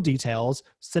some more details.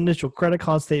 Send us your credit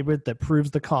card statement that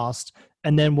proves the cost,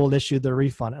 and then we'll issue the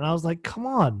refund." And I was like, come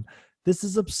on, this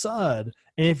is absurd.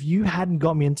 And if you hadn't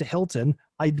got me into Hilton,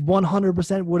 I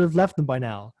 100% would have left them by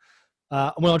now.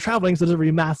 When I'm traveling, so it doesn't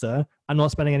really matter. I'm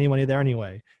not spending any money there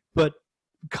anyway. But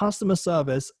customer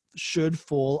service should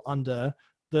fall under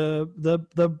the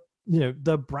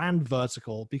brand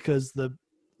vertical, because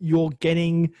you're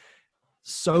getting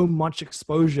so much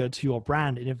exposure to your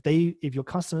brand, and if your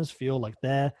customers feel like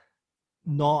they're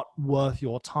not worth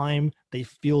your time, they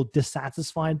feel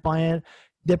dissatisfied by it,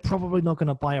 they're probably not going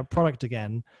to buy a product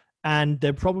again, and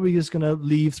they're probably just going to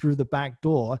leave through the back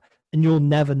door, and you'll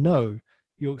never know.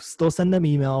 You'll still send them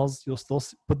emails, you'll still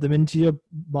put them into your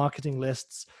marketing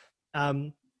lists,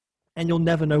 and you'll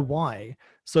never know why.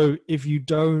 So if you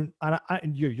don't,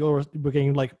 we're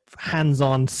getting like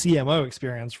hands-on CMO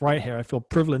experience right here. I feel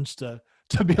privileged to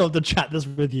be able to chat this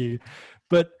with you.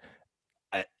 But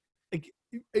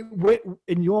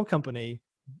in your company,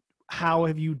 how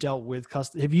have you dealt with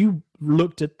have you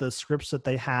looked at the scripts that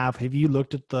they have you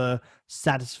looked at the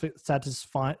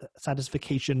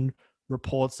satisfaction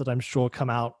reports that I'm sure come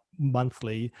out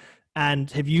monthly, and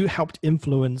have you helped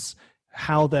influence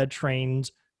how they're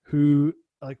trained, who,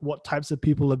 like, what types of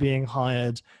people are being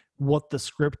hired, what the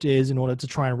script is in order to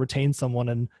try and retain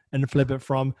someone and flip it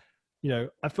from, I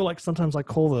feel like sometimes I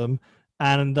call them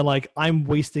and they're like, I'm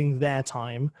wasting their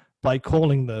time by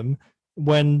calling them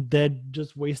when they're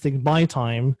just wasting my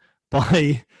time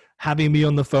by having me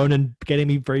on the phone and getting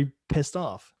me very pissed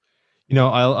off.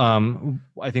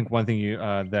 I think one thing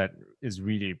that is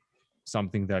really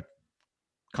something that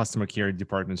customer care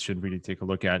departments should really take a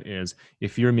look at is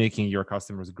if you're making your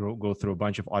customers go through a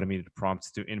bunch of automated prompts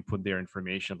to input their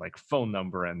information like phone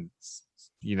number and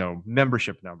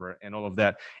membership number and all of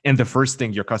that, and the first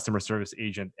thing your customer service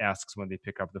agent asks when they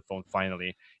pick up the phone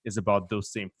finally is about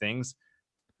those same things,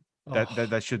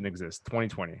 that shouldn't exist.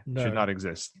 2020 should not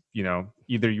exist.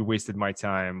 Either you wasted my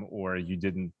time or you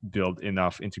didn't build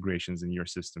enough integrations in your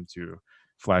system to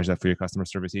flash that for your customer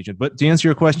service agent. But to answer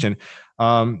your question,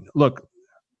 look,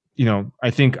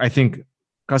 I think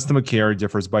customer care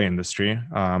differs by industry.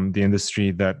 The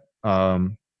industry that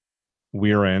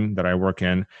we're in, that I work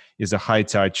in, is a high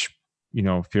touch,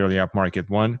 fairly upmarket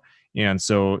one. And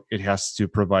so it has to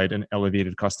provide an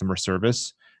elevated customer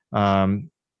service.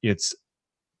 It's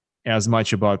as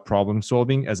much about problem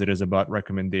solving as it is about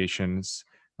recommendations,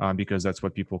 because that's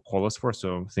what people call us for.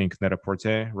 So think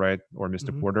Net-a-Porter, right? Or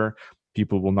Mr. Porter.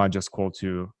 People will not just call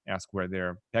to ask where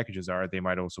their packages are. They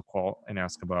might also call and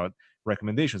ask about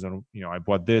recommendations on, I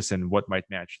bought this and what might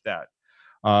match that.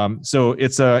 So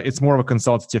it's more of a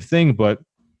consultative thing, but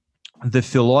the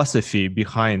philosophy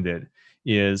behind it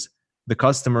is the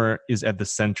customer is at the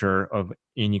center of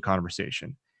any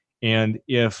conversation. And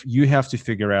if you have to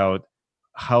figure out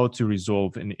how to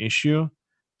resolve an issue,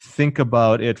 think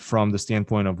about it from the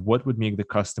standpoint of what would make the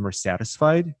customer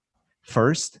satisfied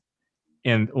first,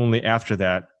 and only after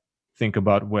that think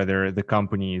about whether the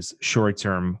company's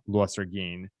short-term loss or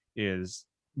gain is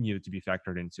needed to be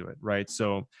factored into it, right?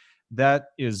 So that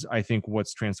is, I think,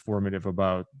 what's transformative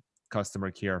about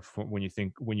customer care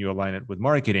when you align it with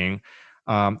marketing.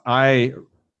 I,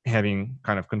 having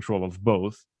kind of control of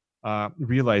both,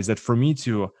 realize that for me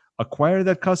to acquire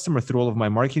that customer through all of my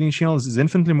marketing channels is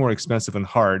infinitely more expensive and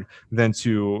hard than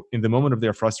to, in the moment of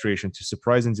their frustration, to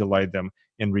surprise and delight them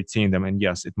and retain them. And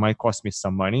yes, it might cost me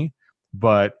some money,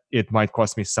 but it might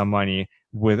cost me some money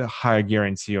with a higher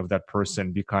guarantee of that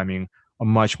person becoming a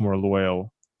much more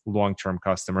loyal long-term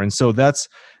customer. And so that's,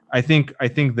 I think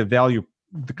the value,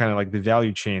 the kind of like the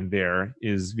value chain there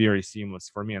is very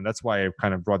seamless for me. And that's why I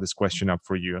kind of brought this question up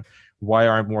for you. Why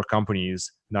aren't more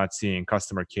companies not seeing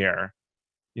customer care,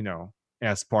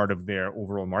 as part of their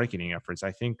overall marketing efforts?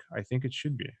 I think it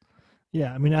should be.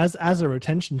 Yeah. I mean, as a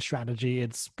retention strategy,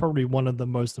 it's probably one of the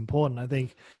most important. I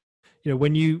think,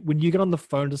 when you get on the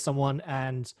phone to someone,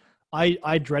 and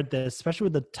I dread this, especially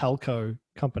with the telco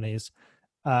companies,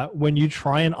 when you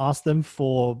try and ask them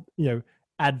for,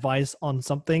 advice on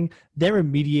something, their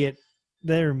immediate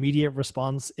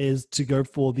response is to go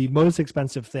for the most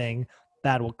expensive thing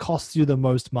that will cost you the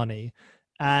most money.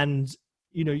 And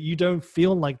you don't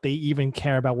feel like they even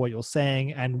care about what you're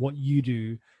saying and what you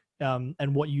do,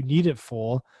 and what you need it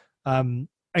for. And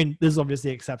there's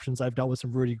obviously exceptions. I've dealt with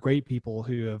some really great people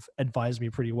who have advised me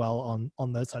pretty well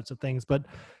on those types of things. But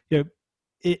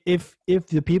if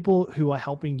the people who are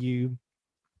helping you,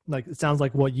 like, it sounds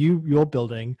like what you're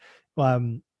building,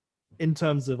 in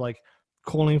terms of like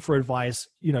calling for advice,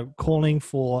 calling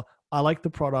for, I like the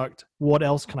product, what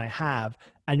else can I have?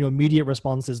 And your immediate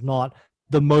response is not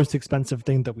the most expensive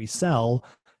thing that we sell,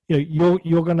 you're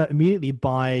going to immediately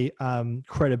buy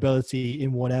credibility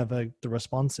in whatever the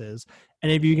response is.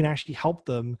 And if you can actually help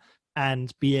them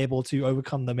and be able to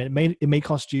overcome them, it may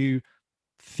cost you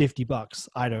 $50,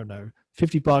 I don't know,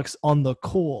 $50 on the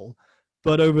call,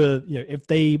 but over, if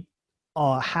they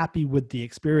are happy with the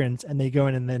experience and they go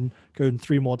in and then go in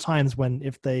 3 more times, when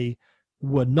if they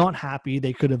were not happy,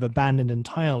 they could have abandoned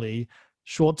entirely.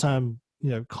 Short-term,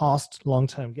 cost,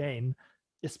 long-term gain,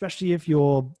 especially if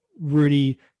you're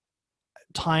really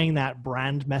tying that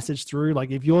brand message through.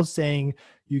 Like if you're saying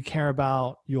you care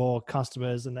about your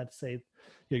customers, and let's say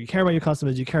you care about your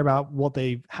customers, you care about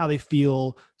how they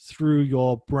feel through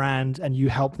your brand, and you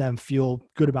help them feel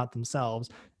good about themselves,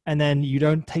 and then you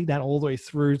don't take that all the way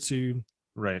through to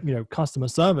customer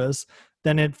service,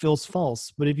 then it feels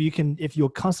false. But if your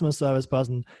customer service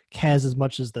person cares as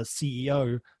much as the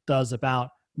CEO does about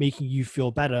making you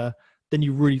feel better, then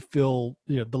you really feel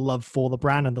the love for the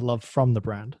brand and the love from the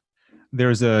brand.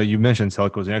 you mentioned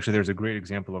telcos, and actually there's a great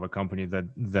example of a company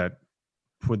that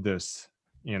put this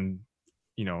in,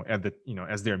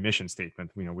 as their mission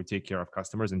statement. We take care of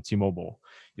customers, and T-Mobile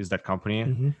is that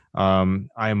company.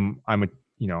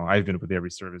 I've been with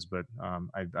every service, but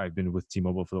I've been with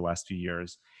T-Mobile for the last few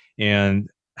years, and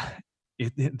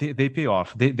they pay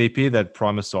off. They pay that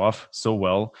promise off so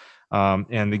well.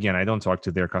 And again, I don't talk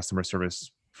to their customer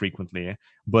service frequently,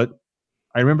 but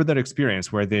I remember that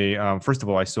experience where they, first of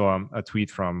all, I saw a tweet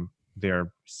from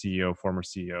their former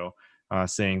CEO,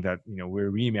 saying that,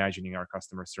 we're reimagining our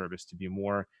customer service to be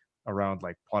more around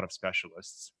like pot of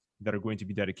specialists that are going to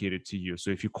be dedicated to you.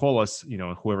 So if you call us,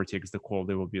 whoever takes the call,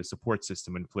 there will be a support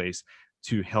system in place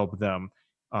to help them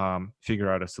figure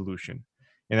out a solution.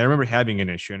 And I remember having an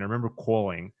issue, and I remember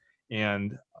calling,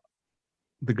 and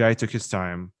the guy took his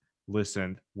time,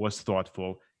 listened, was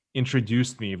thoughtful,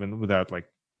 introduced me even without like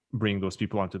bringing those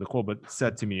people onto the call, but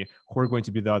said to me, who are going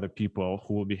to be the other people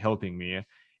who will be helping me.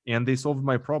 And they solved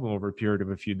my problem over a period of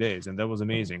a few days. And that was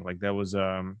amazing. Like that was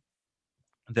awesome.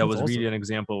 Really an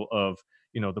example of,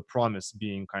 the promise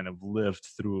being kind of lived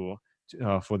through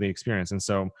for the experience. And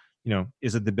so,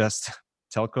 is it the best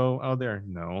telco out there?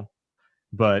 No.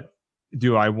 But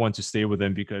do I want to stay with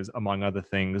them because, among other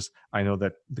things, I know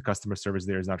that the customer service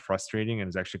there is not frustrating and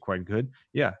is actually quite good?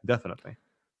 Yeah, definitely.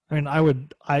 I mean,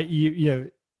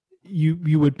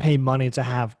 you would pay money to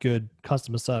have good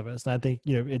customer service, and I think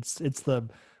it's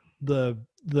the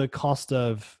cost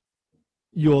of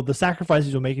the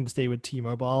sacrifices you're making to stay with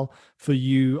T-Mobile for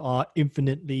you are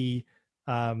infinitely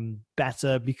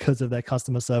better because of their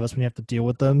customer service when you have to deal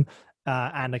with them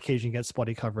and occasionally get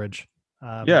spotty coverage.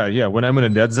 Yeah. When I'm in a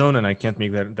dead zone and I can't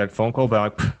make that phone call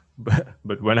back,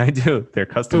 but when I do, their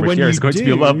customer care is going to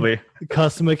be lovely.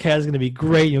 Customer care is going to be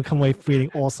great. You'll come away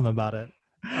feeling awesome about it.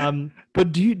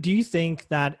 But do you think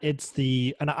that it's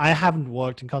and I haven't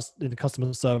worked in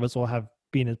customer service or have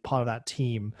been as part of that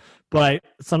team, but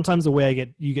sometimes the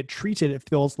way you get treated, it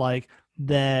feels like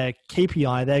their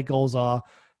KPI, their goals are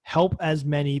help as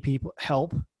many people,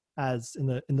 help as in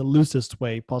the loosest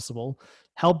way possible,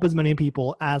 help as many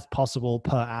people as possible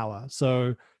per hour.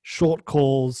 So short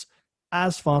calls,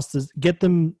 as fast as get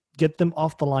them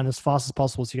off the line as fast as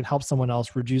possible so you can help someone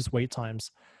else, reduce wait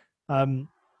times. Do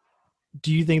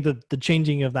you think that the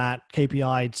changing of that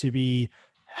KPI to be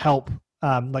help,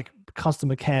 like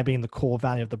customer care being the core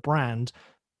value of the brand,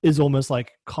 is almost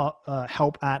like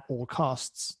help at all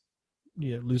costs?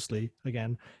 Loosely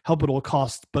again, help at all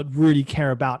costs, but really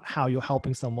care about how you're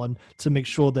helping someone to make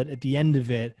sure that at the end of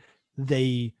it,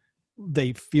 they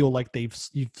feel like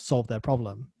you've solved their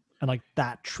problem, and like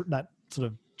that sort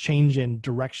of change in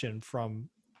direction from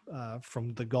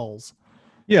the goals.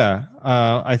 Yeah,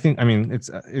 I think,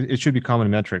 it should be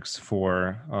common metrics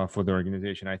for the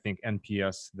organization. I think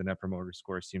NPS, the Net Promoter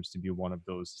Score, seems to be one of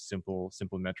those simple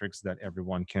metrics that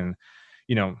everyone can,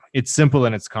 it's simple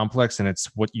and it's complex and it's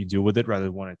what you do with it rather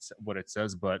than what it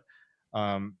says. But,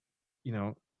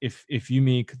 if you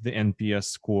make the NPS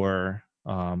score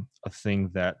a thing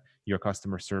that your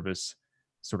customer service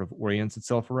sort of orients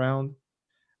itself around,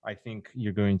 I think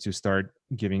you're going to start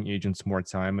giving agents more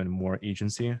time and more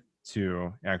agency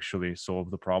to actually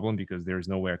solve the problem, because there's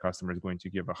no way a customer is going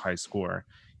to give a high score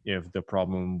if the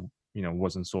problem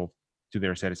wasn't solved to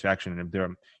their satisfaction, and if they're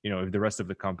if the rest of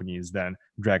the company is then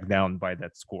dragged down by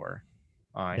that score,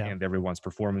 and everyone's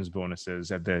performance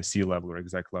bonuses at the C level or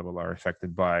exec level are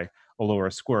affected by a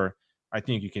lower score. I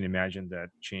think you can imagine that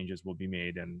changes will be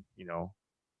made, and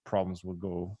problems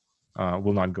will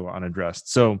not go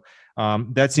unaddressed. So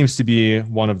that seems to be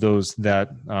one of those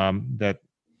that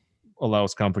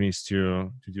allows companies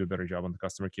to do a better job on the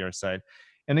customer care side.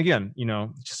 And again,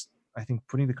 just I think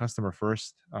putting the customer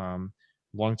first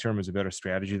long term is a better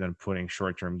strategy than putting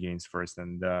short term gains first.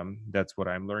 And that's what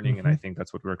I'm learning, and I think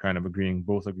that's what we're kind of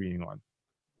both agreeing on.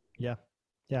 Yeah,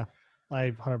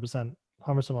 I 100%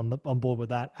 on board with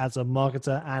that as a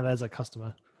marketer and as a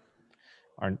customer.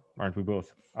 Aren't we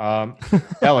both?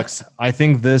 Alex, I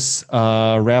think this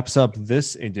wraps up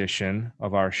this edition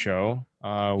of our show.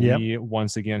 We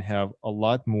once again have a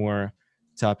lot more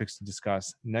topics to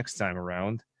discuss next time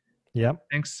around. Yep.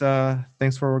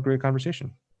 Thanks for a great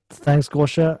conversation. Thanks,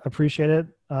 Gorsha. Appreciate it.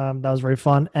 That was very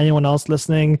fun. Anyone else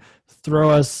listening, throw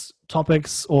us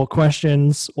topics or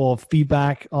questions or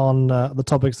feedback on the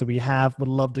topics that we have. Would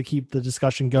love to keep the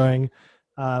discussion going.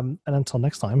 And until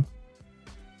next time.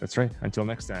 That's right. Until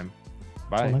next time.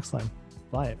 Bye. Until next time.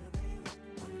 Bye.